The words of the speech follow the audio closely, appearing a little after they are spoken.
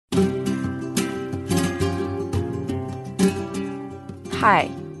Hi,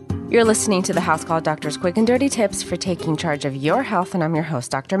 you're listening to the House Call Doctor's Quick and Dirty Tips for taking charge of your health, and I'm your host,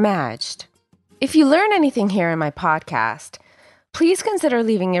 Dr. Majd. If you learn anything here in my podcast, please consider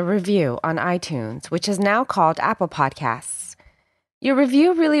leaving a review on iTunes, which is now called Apple Podcasts. Your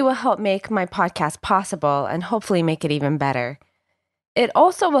review really will help make my podcast possible and hopefully make it even better. It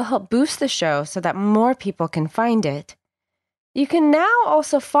also will help boost the show so that more people can find it. You can now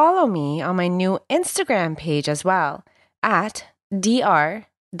also follow me on my new Instagram page as well, at dr.s.majd.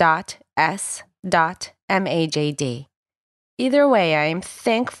 Either way, I am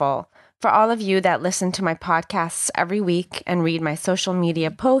thankful for all of you that listen to my podcasts every week and read my social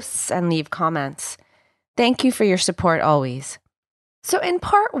media posts and leave comments. Thank you for your support always. So in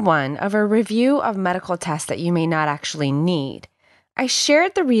part 1 of a review of medical tests that you may not actually need, I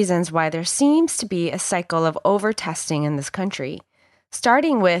shared the reasons why there seems to be a cycle of over-testing in this country,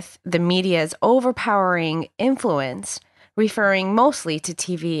 starting with the media's overpowering influence, referring mostly to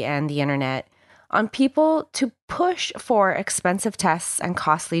TV and the internet, on people to push for expensive tests and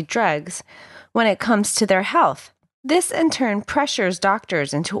costly drugs when it comes to their health. This in turn pressures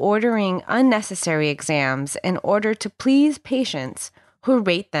doctors into ordering unnecessary exams in order to please patients who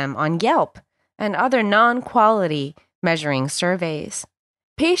rate them on Yelp and other non-quality measuring surveys.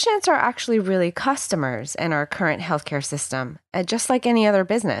 Patients are actually really customers in our current healthcare system, just like any other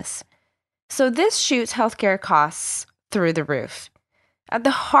business. So this shoots healthcare costs through the roof. At the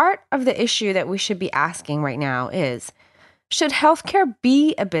heart of the issue that we should be asking right now is, should healthcare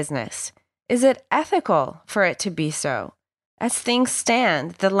be a business? Is it ethical for it to be so? As things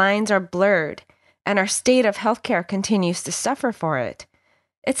stand, the lines are blurred, and our state of healthcare continues to suffer for it.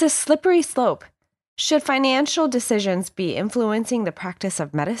 It's a slippery slope. Should financial decisions be influencing the practice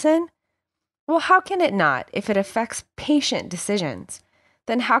of medicine? Well, how can it not if it affects patient decisions?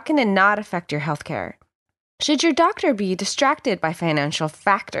 Then how can it not affect your healthcare? Should your doctor be distracted by financial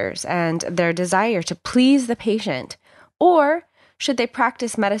factors and their desire to please the patient? Or should they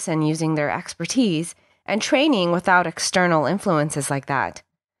practice medicine using their expertise and training without external influences like that?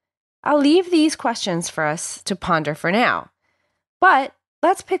 I'll leave these questions for us to ponder for now. But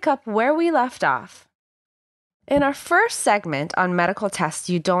let's pick up where we left off. In our first segment on medical tests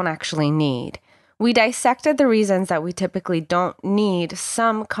you don't actually need, we dissected the reasons that we typically don't need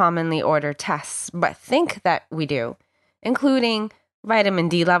some commonly ordered tests, but think that we do, including vitamin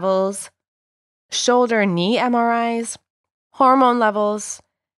D levels, shoulder and knee MRIs, hormone levels,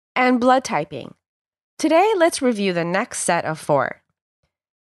 and blood typing. Today, let's review the next set of 4.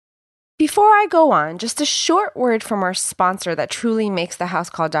 Before I go on, just a short word from our sponsor that truly makes the House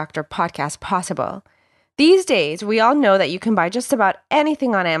Call Doctor podcast possible. These days, we all know that you can buy just about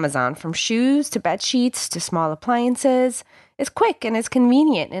anything on Amazon, from shoes to bed sheets to small appliances. It's quick and it's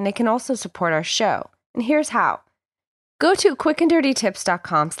convenient, and it can also support our show. And here's how. Go to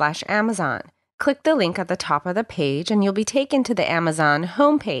quickanddirtytips.com/Amazon. Click the link at the top of the page, and you'll be taken to the Amazon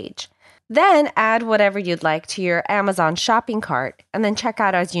homepage. Then add whatever you'd like to your Amazon shopping cart, and then check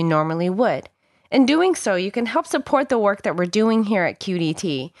out as you normally would. In doing so, you can help support the work that we're doing here at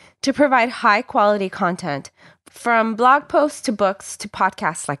QDT to provide high-quality content, from blog posts to books to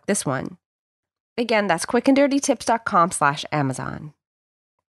podcasts like this one. Again, that's quickanddirtytips.com/Amazon.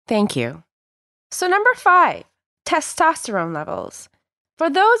 Thank you. So number 5, testosterone levels. For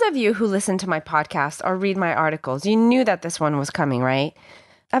those of you who listen to my podcast or read my articles, you knew that this one was coming, right?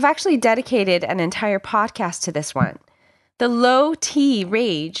 I've actually dedicated an entire podcast to this one. The low T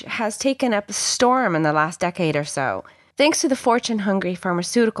rage has taken up a storm in the last decade or so, thanks to the fortune-hungry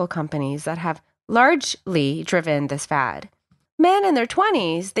pharmaceutical companies that have largely driven this fad. Men in their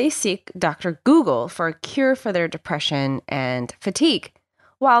 20s, they seek Dr. Google for a cure for their depression and fatigue,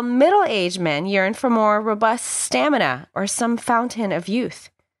 while middle-aged men yearn for more robust stamina or some fountain of youth.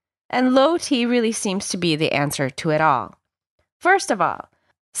 And low T really seems to be the answer to it all. First of all,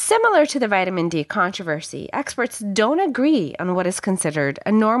 similar to the vitamin D controversy, experts don't agree on what is considered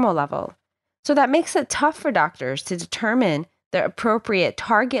a normal level. So that makes it tough for doctors to determine the appropriate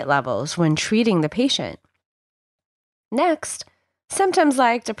target levels when treating the patient. Next, symptoms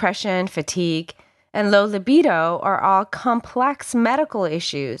like depression, fatigue, and low libido are all complex medical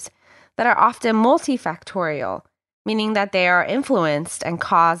issues that are often multifactorial, meaning that they are influenced and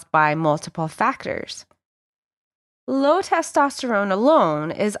caused by multiple factors. Low testosterone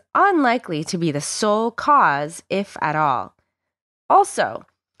alone is unlikely to be the sole cause, if at all. Also,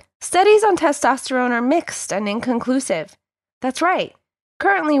 studies on testosterone are mixed and inconclusive. That's right.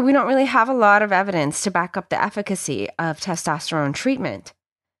 Currently, we don't really have a lot of evidence to back up the efficacy of testosterone treatment.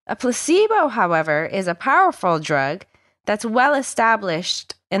 A placebo, however, is a powerful drug that's well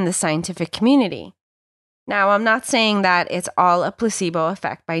established in the scientific community. Now, I'm not saying that it's all a placebo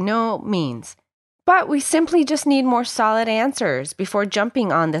effect, by no means. But we simply just need more solid answers before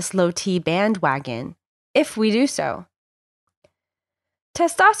jumping on this low T bandwagon, if we do so.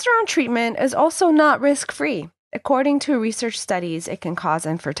 Testosterone treatment is also not risk-free. According to research studies, it can cause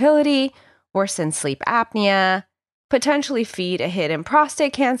infertility, worsen sleep apnea, potentially feed a hidden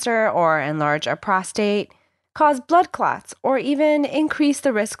prostate cancer or enlarge a prostate, cause blood clots, or even increase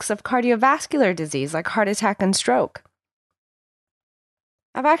the risks of cardiovascular disease like heart attack and stroke.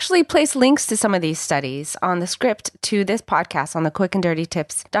 I've actually placed links to some of these studies on the script to this podcast on the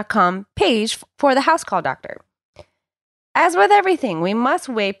quickanddirtytips.com page for the house call doctor. As with everything, we must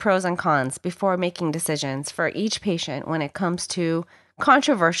weigh pros and cons before making decisions for each patient when it comes to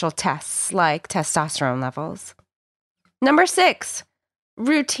controversial tests like testosterone levels. Number 6,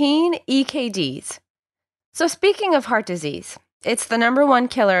 routine EKGs. So speaking of heart disease, it's the number one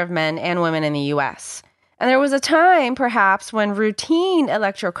killer of men and women in the U.S. And there was a time, perhaps, when routine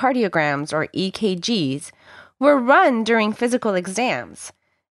electrocardiograms, or EKGs, were run during physical exams.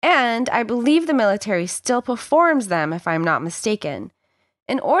 And I believe the military still performs them, if I'm not mistaken,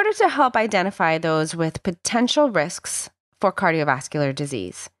 in order to help identify those with potential risks for cardiovascular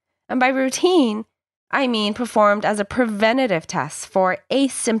disease. And by routine, I mean performed as a preventative test for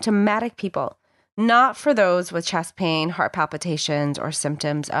asymptomatic people, not for those with chest pain, heart palpitations, or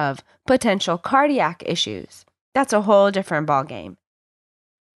symptoms of potential cardiac issues. That's a whole different ballgame.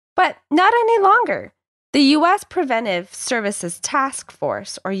 But not any longer. The U.S. Preventive Services Task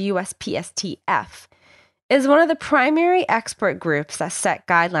Force, or USPSTF, is one of the primary expert groups that set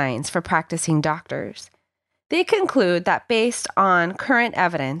guidelines for practicing doctors. They conclude that based on current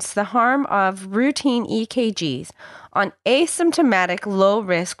evidence, the harm of routine EKGs on asymptomatic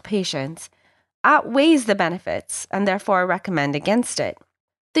low-risk patients outweighs the benefits and therefore recommend against it.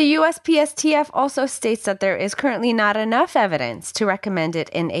 The USPSTF also states that there is currently not enough evidence to recommend it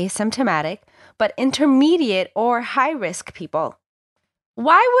in asymptomatic but intermediate or high-risk people.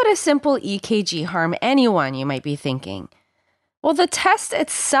 Why would a simple EKG harm anyone, you might be thinking? Well, the test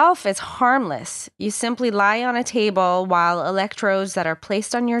itself is harmless. You simply lie on a table while electrodes that are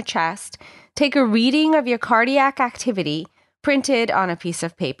placed on your chest take a reading of your cardiac activity printed on a piece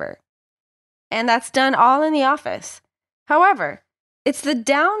of paper. And that's done all in the office. However, it's the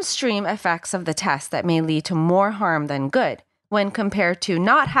downstream effects of the test that may lead to more harm than good when compared to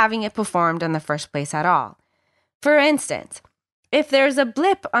not having it performed in the first place at all. For instance, if there's a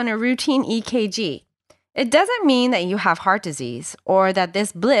blip on a routine EKG, it doesn't mean that you have heart disease or that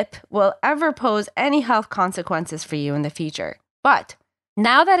this blip will ever pose any health consequences for you in the future. But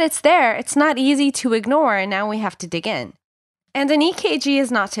now that it's there, it's not easy to ignore, and now we have to dig in. And an EKG is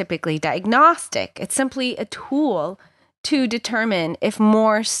not typically diagnostic. It's simply a tool to determine if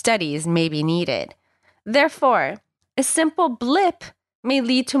more studies may be needed. Therefore, a simple blip may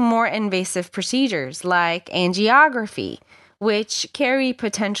lead to more invasive procedures like angiography, which carry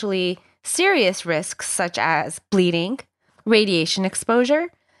potentially serious risks such as bleeding, radiation exposure,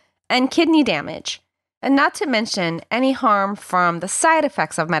 and kidney damage, and not to mention any harm from the side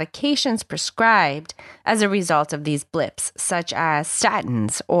effects of medications prescribed as a result of these blips, such as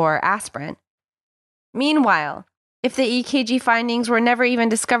statins or aspirin. Meanwhile, if the EKG findings were never even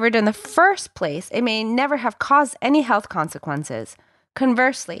discovered in the first place, it may never have caused any health consequences.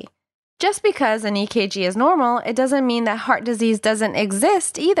 Conversely, just because an EKG is normal, it doesn't mean that heart disease doesn't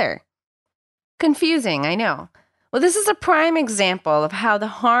exist either. Confusing, I know. Well, this is a prime example of how the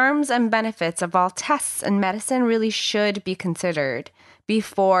harms and benefits of all tests in medicine really should be considered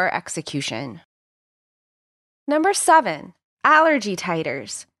before execution. Number 7, allergy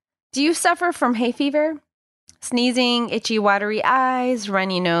titers. Do you suffer from hay fever? Sneezing, itchy, watery eyes,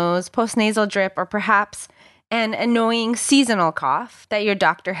 runny nose, postnasal drip, or perhaps an annoying seasonal cough that your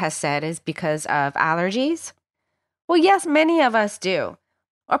doctor has said is because of allergies? Well, yes, many of us do.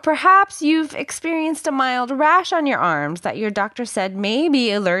 Or perhaps you've experienced a mild rash on your arms that your doctor said may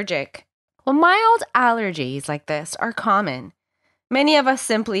be allergic. Well, mild allergies like this are common. Many of us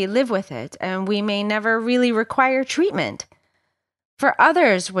simply live with it, and we may never really require treatment. For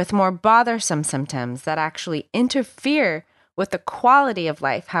others with more bothersome symptoms that actually interfere with the quality of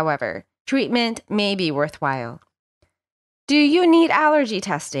life, however, treatment may be worthwhile. Do you need allergy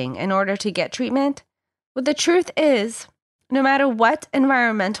testing in order to get treatment? Well, the truth is, no matter what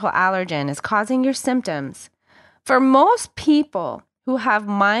environmental allergen is causing your symptoms, for most people who have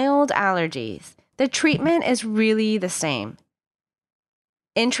mild allergies, the treatment is really the same.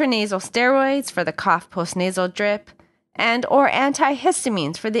 Intranasal steroids for the cough postnasal drip, and or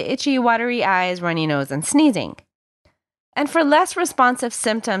antihistamines for the itchy, watery eyes, runny nose, and sneezing. And for less responsive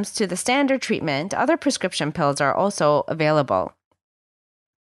symptoms to the standard treatment, other prescription pills are also available.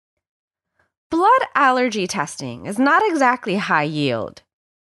 Blood allergy testing is not exactly high yield.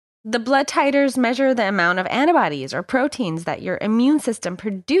 The blood titers measure the amount of antibodies or proteins that your immune system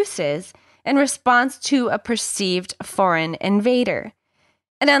produces in response to a perceived foreign invader.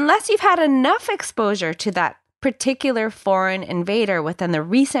 And unless you've had enough exposure to that particular foreign invader within the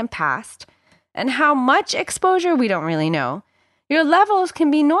recent past, and how much exposure we don't really know, your levels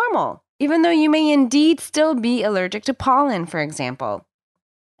can be normal, even though you may indeed still be allergic to pollen, for example.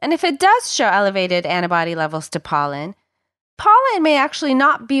 And if it does show elevated antibody levels to pollen may actually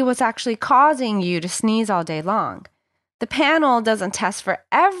not be what's actually causing you to sneeze all day long. The panel doesn't test for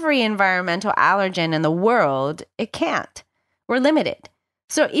every environmental allergen in the world. It can't. We're limited.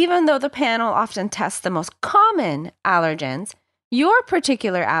 So even though the panel often tests the most common allergens, your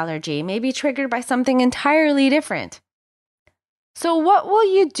particular allergy may be triggered by something entirely different. So what will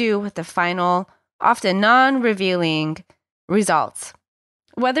you do with the final, often non-revealing results?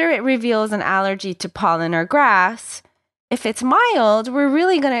 Whether it reveals an allergy to pollen or grass, if it's mild, we're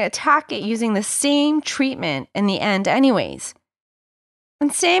really going to attack it using the same treatment in the end anyways.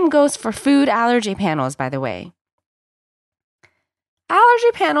 And same goes for food allergy panels, by the way.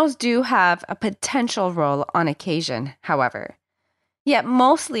 Allergy panels do have a potential role on occasion, however, yet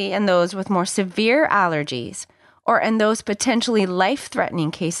mostly in those with more severe allergies or in those potentially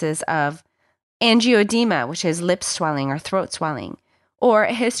life-threatening cases of angioedema, which is lip swelling or throat swelling, or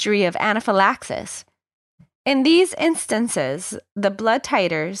a history of anaphylaxis. In these instances, the blood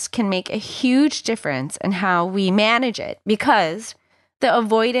titers can make a huge difference in how we manage it because the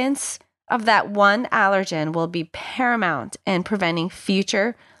avoidance of that one allergen will be paramount in preventing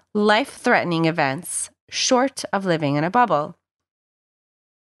future life-threatening events short of living in a bubble.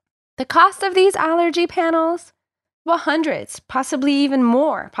 The cost of these allergy panels? Well, hundreds, possibly even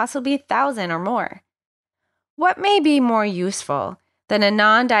more, possibly 1,000 or more. What may be more useful than a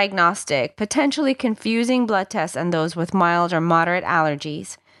non-diagnostic, potentially confusing blood test in those with mild or moderate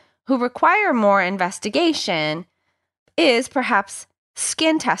allergies who require more investigation is perhaps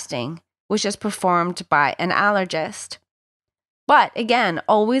skin testing, which is performed by an allergist. But again,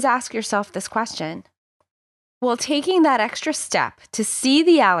 always ask yourself this question. Will taking that extra step to see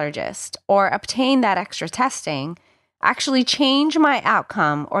the allergist or obtain that extra testing actually change my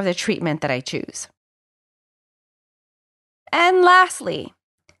outcome or the treatment that I choose? And lastly,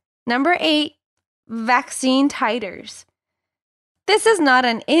 number 8, vaccine titers. This is not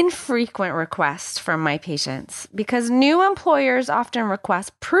an infrequent request from my patients because new employers often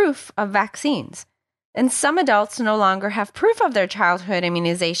request proof of vaccines, and some adults no longer have proof of their childhood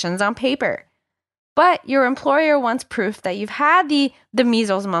immunizations on paper. But your employer wants proof that you've had the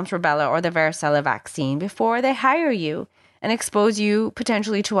measles, mumps, rubella, or the varicella vaccine before they hire you and expose you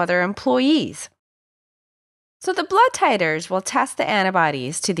potentially to other employees. So the blood titers will test the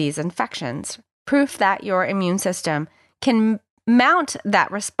antibodies to these infections, proof that your immune system can mount that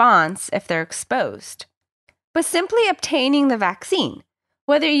response if they're exposed. But simply obtaining the vaccine,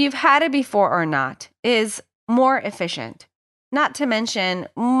 whether you've had it before or not, is more efficient, not to mention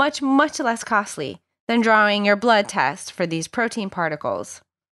much, much less costly than drawing your blood test for these protein particles.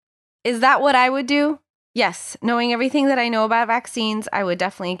 Is that what I would do? Yes, knowing everything that I know about vaccines, I would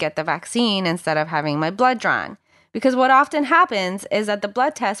definitely get the vaccine instead of having my blood drawn. Because what often happens is that the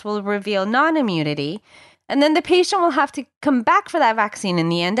blood test will reveal non-immunity, and then the patient will have to come back for that vaccine in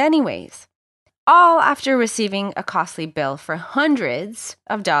the end anyways. All after receiving a costly bill for hundreds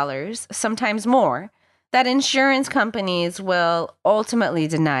of dollars, sometimes more, that insurance companies will ultimately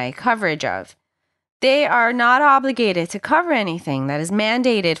deny coverage of. They are not obligated to cover anything that is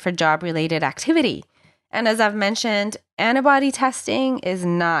mandated for job-related activity. And as I've mentioned, antibody testing is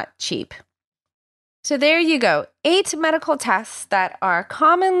not cheap. So there you go, 8 medical tests that are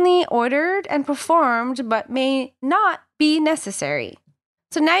commonly ordered and performed but may not be necessary.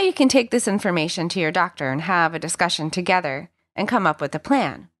 So now you can take this information to your doctor and have a discussion together and come up with a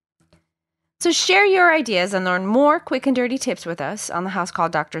plan. So share your ideas and learn more quick and dirty tips with us on the House Call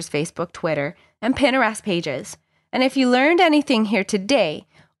Doctors Facebook, Twitter, and Pinterest pages. And if you learned anything here today,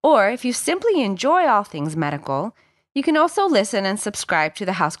 or if you simply enjoy all things medical, you can also listen and subscribe to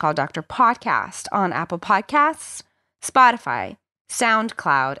the House Call Doctor podcast on Apple Podcasts, Spotify,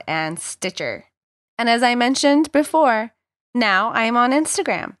 SoundCloud, and Stitcher. And as I mentioned before, now I am on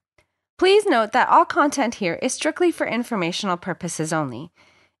Instagram. Please note that all content here is strictly for informational purposes only.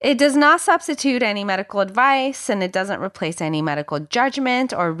 It does not substitute any medical advice, and it doesn't replace any medical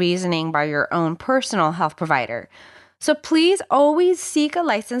judgment or reasoning by your own personal health provider. So please always seek a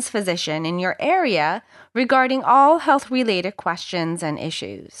licensed physician in your area regarding all health-related questions and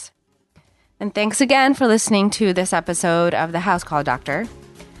issues. And thanks again for listening to this episode of The House Call Doctor.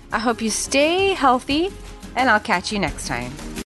 I hope you stay healthy, and I'll catch you next time.